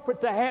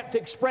appropriate to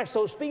express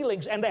those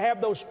feelings and to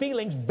have those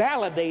feelings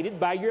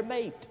validated by your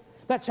mate.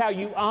 That's how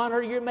you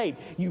honor your mate.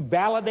 You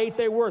validate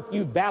their worth.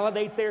 You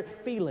validate their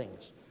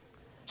feelings.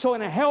 So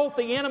in a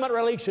healthy, intimate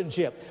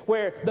relationship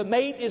where the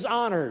mate is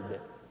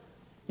honored,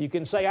 you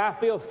can say, I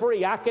feel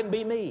free. I can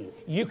be me.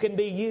 You can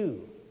be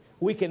you.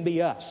 We can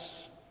be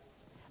us.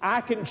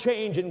 I can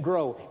change and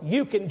grow.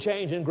 You can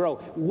change and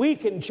grow. We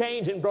can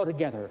change and grow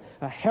together.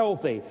 A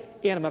healthy,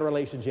 intimate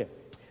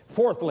relationship.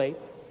 Fourthly,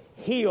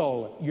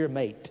 heal your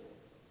mate.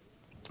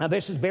 Now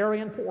this is very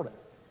important.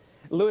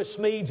 Lewis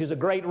Smedes is a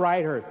great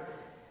writer.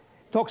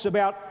 Talks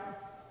about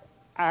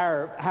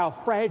how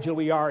fragile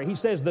we are. He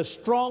says the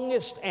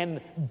strongest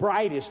and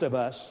brightest of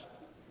us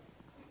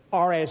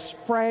are as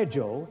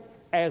fragile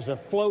as a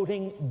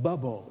floating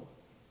bubble,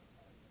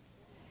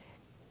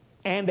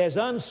 and as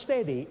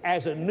unsteady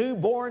as a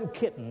newborn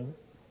kitten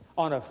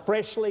on a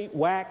freshly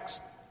waxed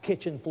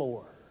kitchen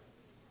floor.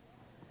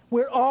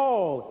 We're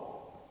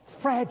all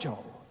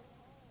fragile,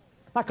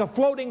 like a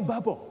floating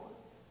bubble.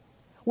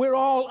 We're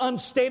all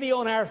unsteady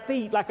on our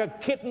feet, like a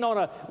kitten on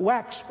a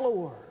waxed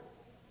floor.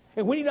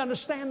 And we need to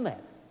understand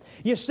that.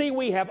 You see,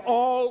 we have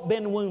all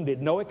been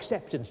wounded, no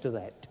exceptions to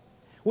that.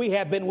 We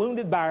have been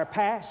wounded by our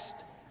past,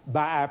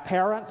 by our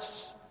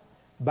parents,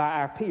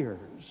 by our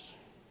peers.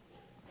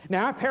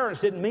 Now, our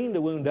parents didn't mean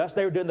to wound us.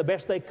 They were doing the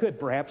best they could,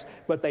 perhaps,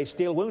 but they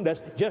still wound us,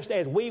 just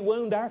as we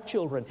wound our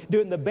children,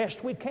 doing the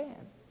best we can.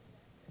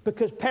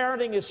 Because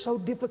parenting is so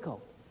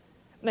difficult,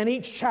 and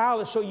each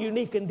child is so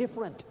unique and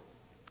different.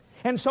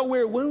 And so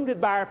we're wounded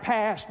by our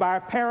past, by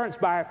our parents,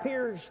 by our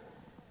peers.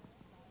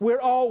 We're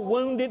all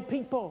wounded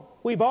people.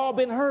 We've all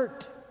been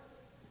hurt.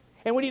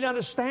 And we need to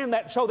understand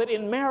that so that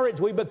in marriage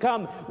we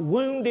become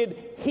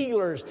wounded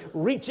healers,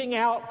 reaching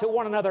out to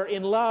one another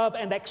in love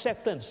and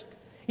acceptance.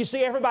 You see,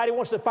 everybody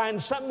wants to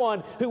find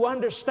someone who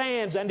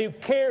understands and who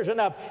cares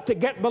enough to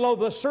get below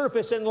the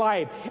surface in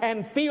life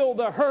and feel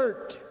the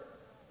hurt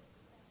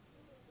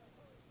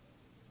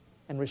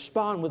and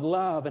respond with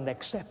love and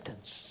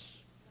acceptance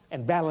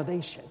and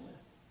validation.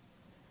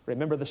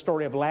 Remember the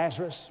story of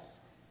Lazarus?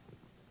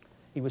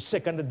 He was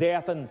sick unto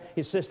death, and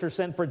his sister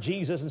sent for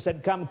Jesus and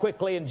said, "Come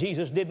quickly." And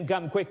Jesus didn't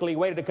come quickly. He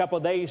waited a couple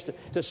of days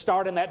to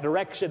start in that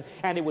direction,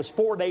 and it was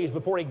 4 days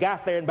before he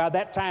got there. And by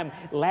that time,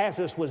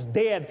 Lazarus was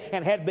dead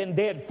and had been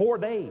dead 4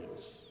 days.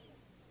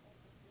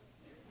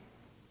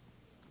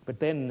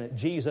 But then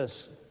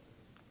Jesus,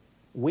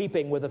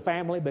 weeping with the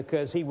family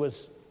because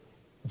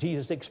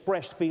Jesus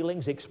expressed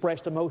feelings,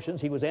 expressed emotions.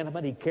 He was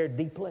intimate. He cared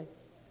deeply.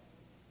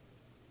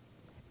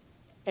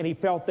 And he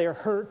felt their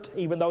hurt,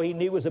 even though he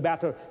knew he was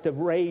about to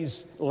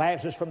raise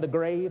Lazarus from the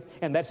grave.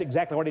 And that's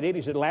exactly what he did.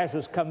 He said,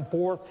 "Lazarus, come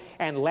forth."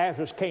 And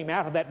Lazarus came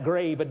out of that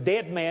grave. A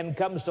dead man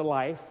comes to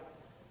life.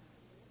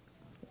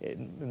 It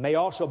may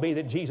also be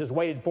that Jesus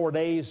waited 4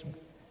 days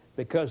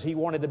because he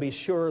wanted to be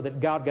sure that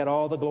God got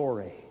all the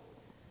glory,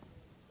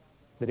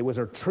 that it was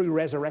a true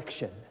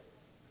resurrection.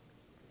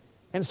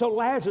 And so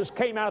Lazarus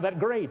came out of that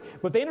grave.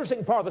 But the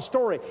interesting part of the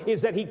story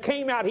is that he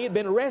came out, he had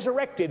been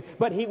resurrected,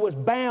 but he was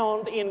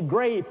bound in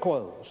grave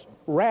clothes,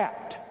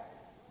 wrapped.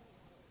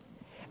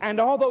 And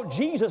although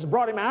Jesus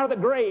brought him out of the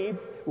grave,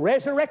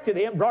 resurrected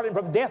him, brought him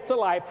from death to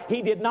life,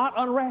 he did not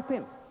unwrap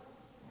him.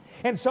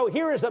 And so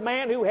here is a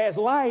man who has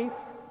life,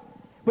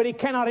 but he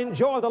cannot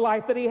enjoy the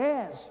life that he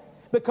has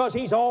because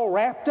he's all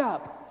wrapped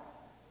up.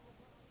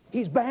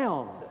 He's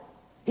bound.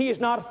 He is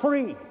not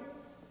free.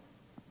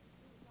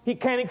 He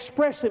can't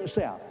express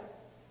himself.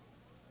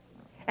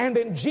 And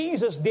then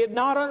Jesus did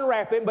not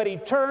unwrap him, but he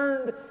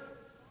turned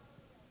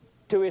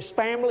to his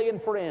family and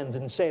friends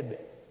and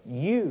said,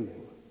 "You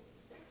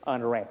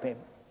unwrap him.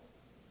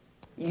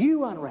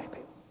 You unwrap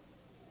him."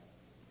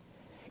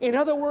 In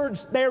other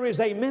words, there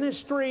is a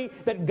ministry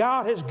that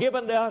God has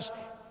given to us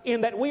in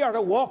that we are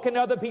to walk in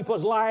other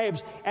people's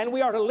lives and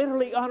we are to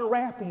literally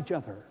unwrap each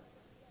other.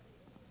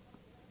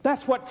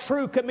 That's what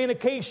true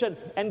communication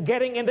and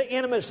getting into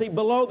intimacy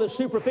below the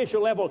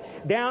superficial level,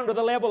 down to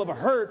the level of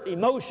hurt,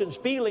 emotions,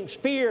 feelings,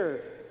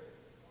 fear,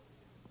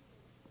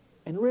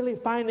 and really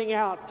finding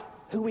out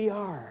who we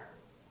are.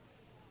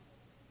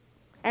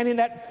 And in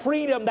that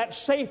freedom, that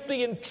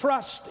safety and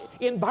trust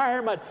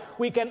environment,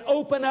 we can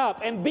open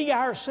up and be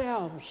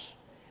ourselves,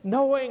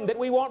 knowing that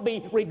we won't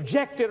be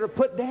rejected or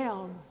put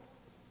down.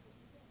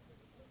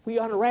 We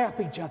unwrap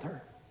each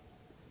other.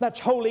 That's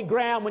holy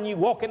ground when you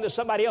walk into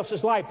somebody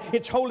else's life.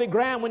 It's holy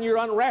ground when you're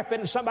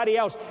unwrapping somebody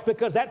else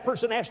because that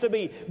person has to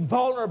be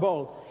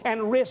vulnerable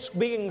and risk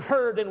being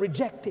hurt and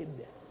rejected.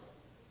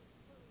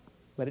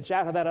 But it's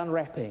out of that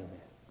unwrapping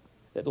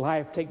that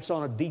life takes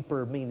on a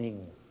deeper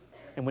meaning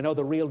and we know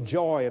the real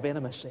joy of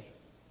intimacy.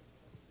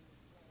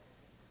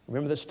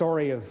 Remember the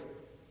story of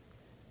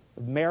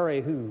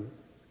Mary who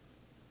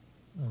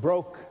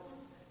broke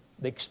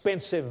the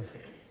expensive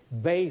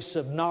vase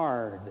of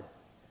nard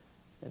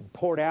and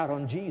poured out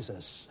on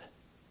Jesus.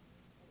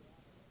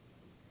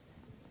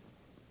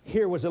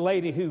 Here was a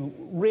lady who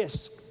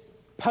risked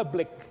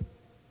public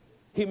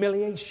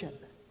humiliation.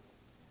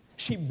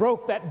 She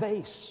broke that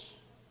vase.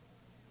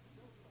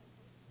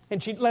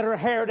 And she let her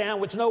hair down,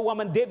 which no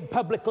woman did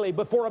publicly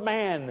before a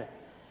man,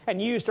 and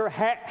used her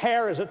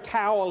hair as a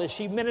towel as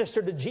she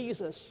ministered to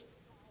Jesus.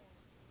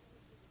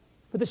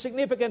 But the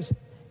significance,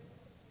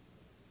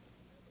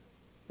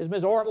 as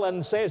Ms.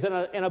 Ortland says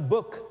in a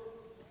book,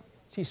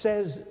 she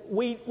says,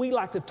 we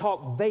like to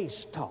talk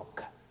vase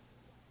talk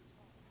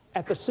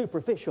at the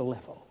superficial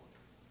level.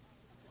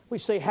 We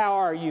say, "How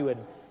are you?"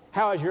 and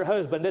 "How is your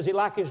husband? Does he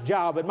like his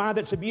job?" and "My,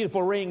 that's a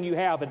beautiful ring you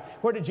have," and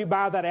 "Where did you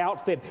buy that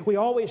outfit?" We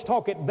always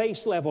talk at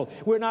vase level.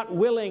 We're not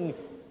willing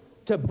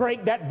to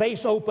break that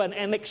vase open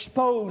and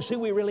expose who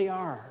we really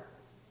are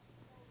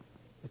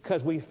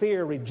because we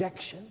fear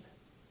rejection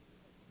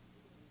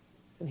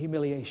and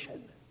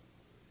humiliation.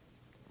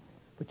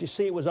 But you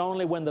see, it was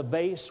only when the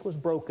vase was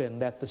broken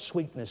that the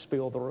sweetness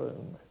filled the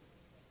room.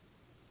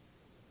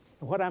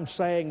 And what I'm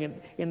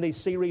saying in these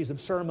series of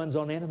sermons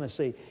on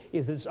intimacy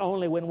is it's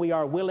only when we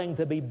are willing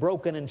to be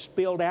broken and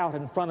spilled out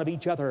in front of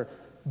each other,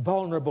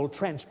 vulnerable,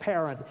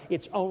 transparent,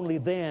 it's only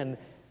then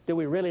do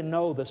we really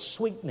know the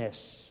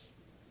sweetness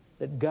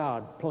that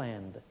God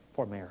planned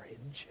for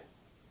marriage.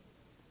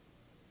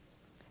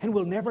 And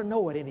we'll never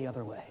know it any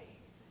other way.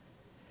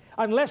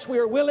 Unless we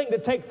are willing to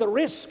take the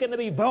risk and to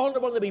be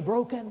vulnerable and to be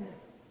broken.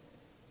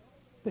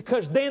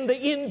 Because then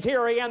the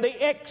interior and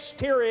the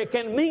exterior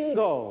can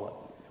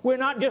mingle. We're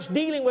not just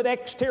dealing with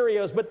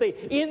exteriors, but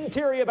the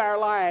interior of our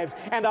lives,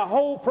 and a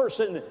whole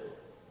person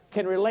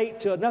can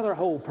relate to another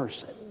whole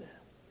person.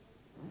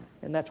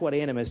 And that's what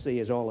intimacy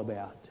is all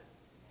about.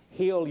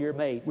 Heal your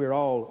mate. We're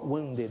all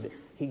wounded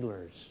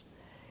healers.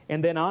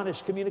 And then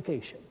honest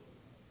communication.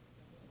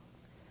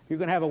 If you're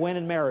going to have a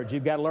winning marriage,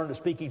 you've got to learn to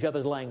speak each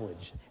other's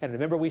language. And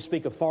remember, we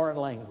speak a foreign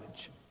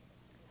language.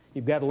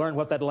 You've got to learn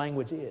what that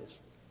language is.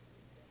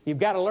 You've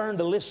got to learn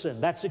to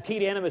listen. That's the key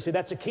to intimacy.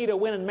 That's the key to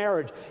winning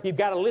marriage. You've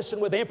got to listen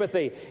with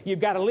empathy. You've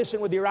got to listen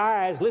with your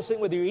eyes,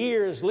 listen with your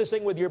ears,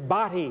 listen with your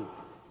body,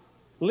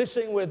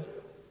 listen with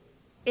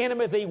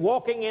intimacy,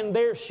 walking in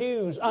their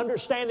shoes,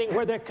 understanding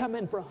where they're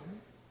coming from.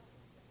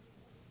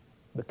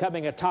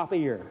 Becoming a top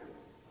ear.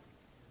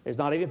 There's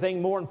not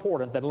anything more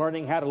important than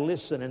learning how to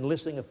listen and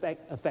listening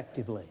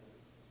effectively.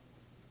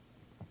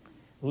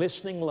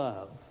 Listening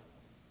love.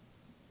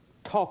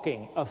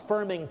 Talking,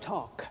 affirming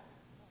talk.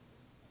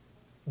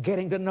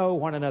 Getting to know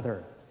one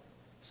another.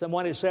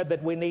 Someone has said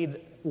that we need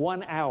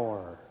 1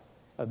 hour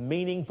of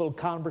meaningful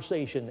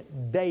conversation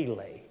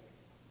daily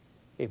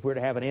if we're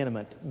to have an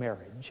intimate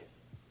marriage.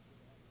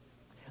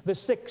 The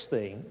sixth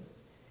thing,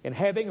 in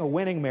having a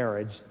winning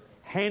marriage,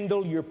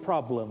 handle your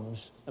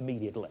problems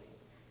immediately.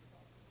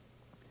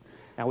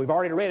 Now, we've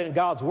already read in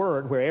God's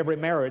Word where every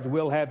marriage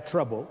will have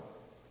trouble.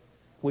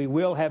 We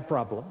will have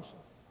problems.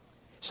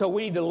 So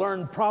we need to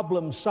learn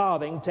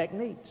problem-solving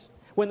techniques.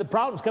 When the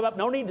problems come up,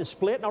 no need to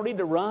split, no need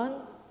to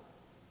run.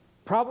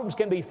 Problems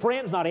can be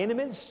friends, not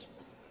enemies.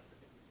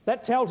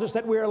 That tells us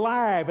that we're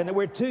alive and that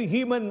we're two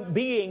human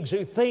beings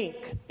who think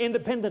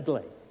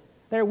independently.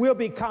 There will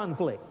be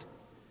conflict.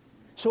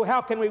 So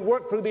how can we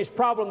work through these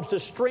problems to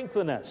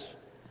strengthen us?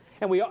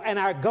 And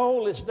our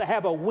goal is to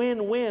have a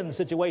win-win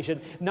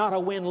situation, not a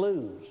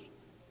win-lose.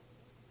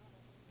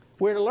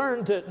 We're to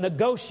learn to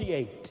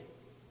negotiate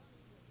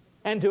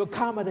and to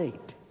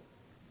accommodate.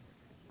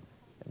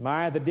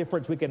 Admire the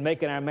difference we can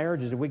make in our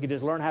marriages if we could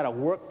just learn how to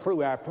work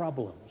through our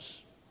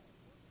problems.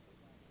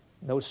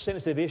 Those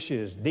sensitive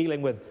issues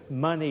dealing with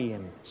money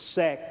and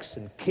sex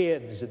and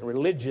kids and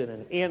religion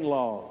and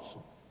in-laws,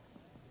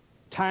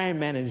 time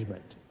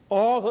management,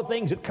 all the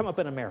things that come up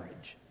in a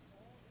marriage.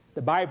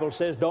 The Bible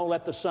says, don't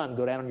let the sun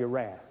go down on your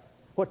wrath.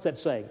 What's that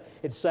saying?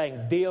 It's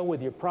saying, deal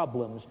with your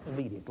problems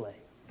immediately.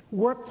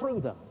 Work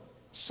through them.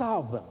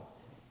 Solve them.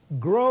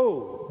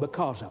 Grow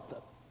because of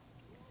them.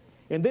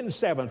 And then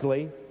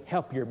seventhly,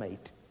 help your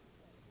mate.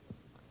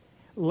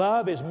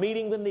 Love is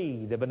meeting the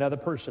need of another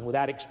person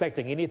without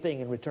expecting anything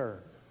in return.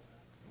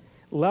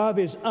 Love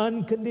is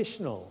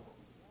unconditional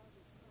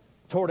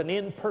toward an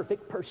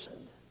imperfect person.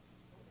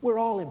 We're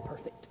all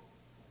imperfect.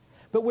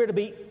 But we're to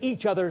be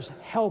each other's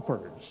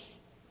helpers.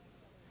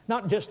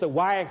 Not just the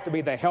wife to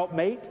be the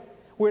helpmate.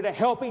 We're to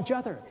help each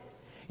other.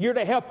 You're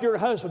to help your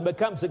husband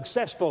become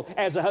successful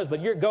as a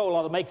husband. Your goal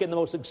ought to make him the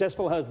most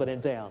successful husband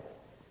in town.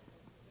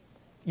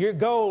 Your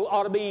goal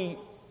ought to be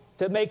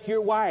to make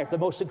your wife the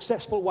most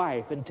successful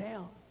wife in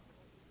town.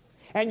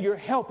 And you're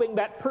helping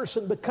that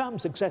person become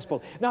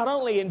successful, not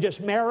only in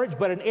just marriage,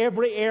 but in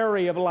every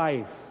area of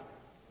life.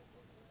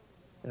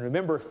 And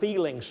remember,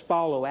 feelings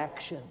follow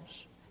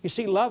actions. You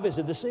see, love is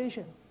a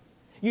decision.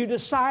 You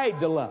decide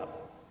to love.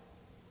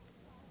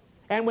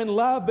 And when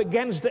love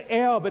begins to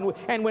ebb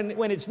and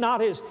when it's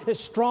not as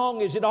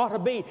strong as it ought to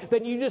be,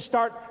 then you just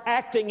start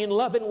acting in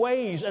loving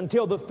ways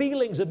until the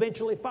feelings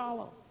eventually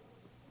follow.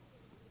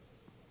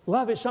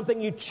 Love is something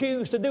you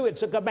choose to do.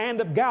 It's a command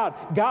of God.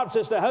 God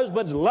says to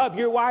husbands, love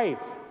your wife.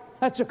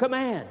 That's a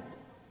command.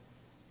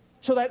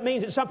 So that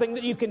means it's something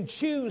that you can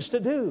choose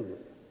to do.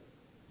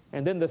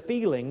 And then the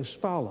feelings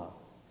follow.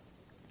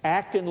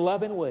 Act in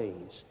loving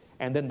ways,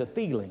 and then the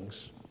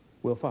feelings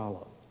will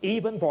follow,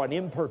 even for an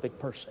imperfect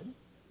person.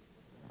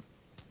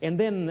 And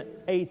then,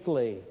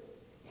 eighthly,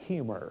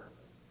 humor.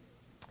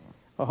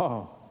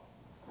 Oh,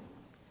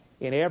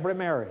 in every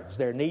marriage,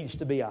 there needs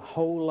to be a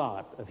whole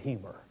lot of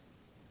humor.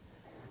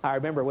 I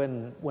remember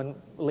when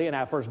Lee and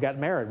I first got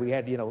married, we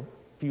had, a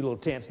few little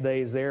tense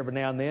days there every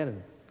now and then,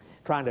 and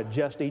trying to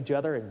adjust each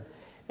other.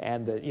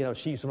 And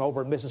she's from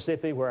over in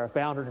Mississippi, where I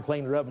found her and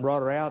cleaned her up and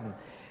brought her out. And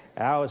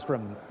I was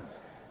from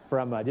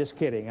just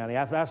kidding, honey.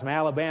 I was from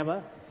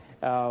Alabama.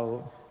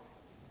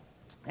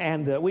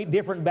 And we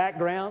different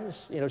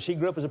backgrounds. She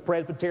grew up as a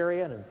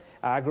Presbyterian, and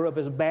I grew up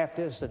as a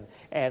Baptist,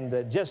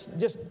 and just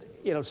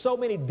so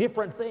many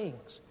different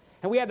things.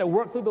 And we had to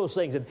work through those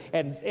things,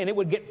 and it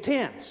would get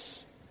tense.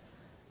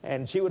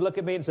 And she would look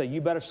at me and say,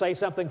 "You better say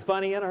something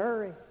funny in a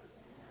hurry,"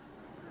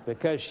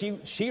 because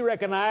she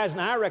recognized and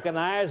I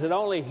recognized that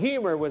only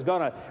humor was going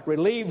to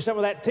relieve some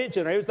of that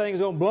tension, or everything was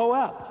going to blow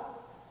up.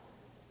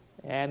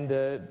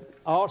 And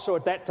also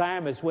at that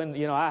time is when,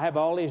 I have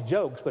all these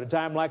jokes, but at a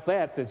time like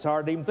that, it's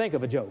hard to even think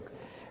of a joke.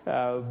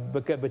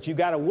 But you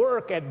got to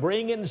work at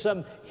bringing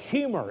some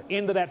humor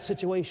into that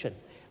situation.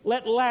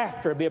 Let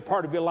laughter be a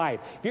part of your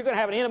life. If you're going to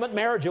have an intimate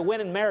marriage, a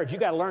winning marriage, you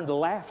got to learn to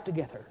laugh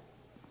together.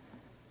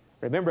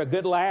 Remember, a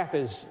good laugh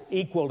is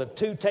equal to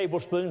 2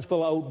 tablespoons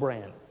full of oat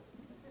bran.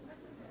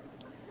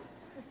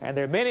 And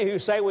there are many who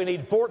say we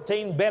need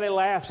 14 belly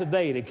laughs a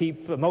day to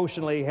keep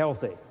emotionally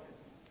healthy.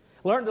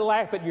 Learn to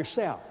laugh at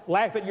yourself.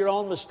 Laugh at your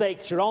own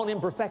mistakes, your own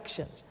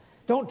imperfections.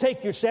 Don't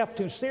take yourself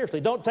too seriously.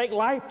 Don't take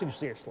life too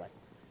seriously.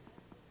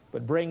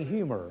 But bring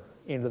humor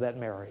into that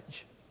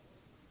marriage.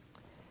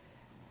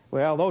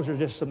 Well, those are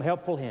just some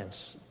helpful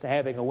hints to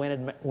having a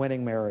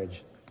winning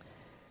marriage.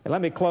 And let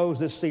me close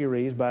this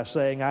series by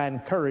saying I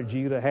encourage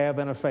you to have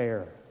an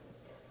affair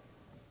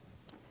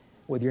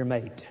with your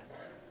mate.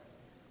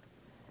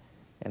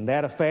 And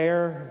that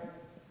affair,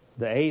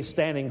 the A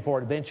standing for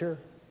adventure,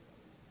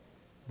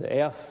 the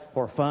F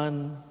for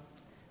fun,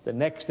 the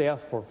next F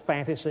for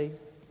fantasy,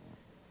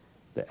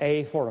 the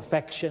A for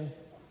affection,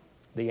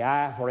 the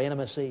I for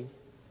intimacy,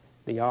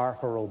 the R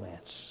for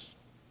romance.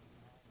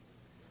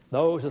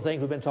 Those are the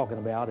things we've been talking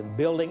about in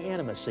building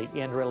intimacy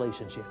in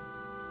relationship.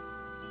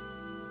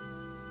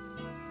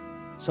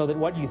 So that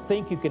what you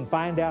think you can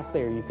find out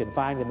there, you can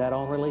find in that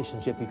own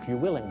relationship if you're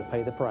willing to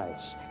pay the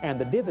price. And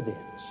the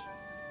dividends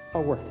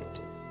are worth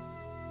it.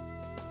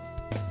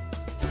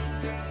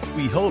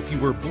 We hope you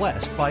were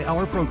blessed by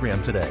our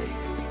program today.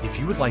 If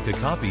you would like a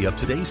copy of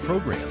today's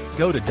program,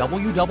 go to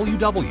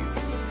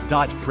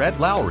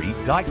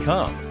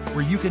www.fredlowry.com,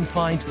 where you can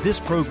find this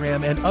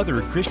program and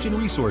other Christian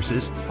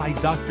resources by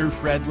Dr.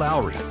 Fred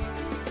Lowry.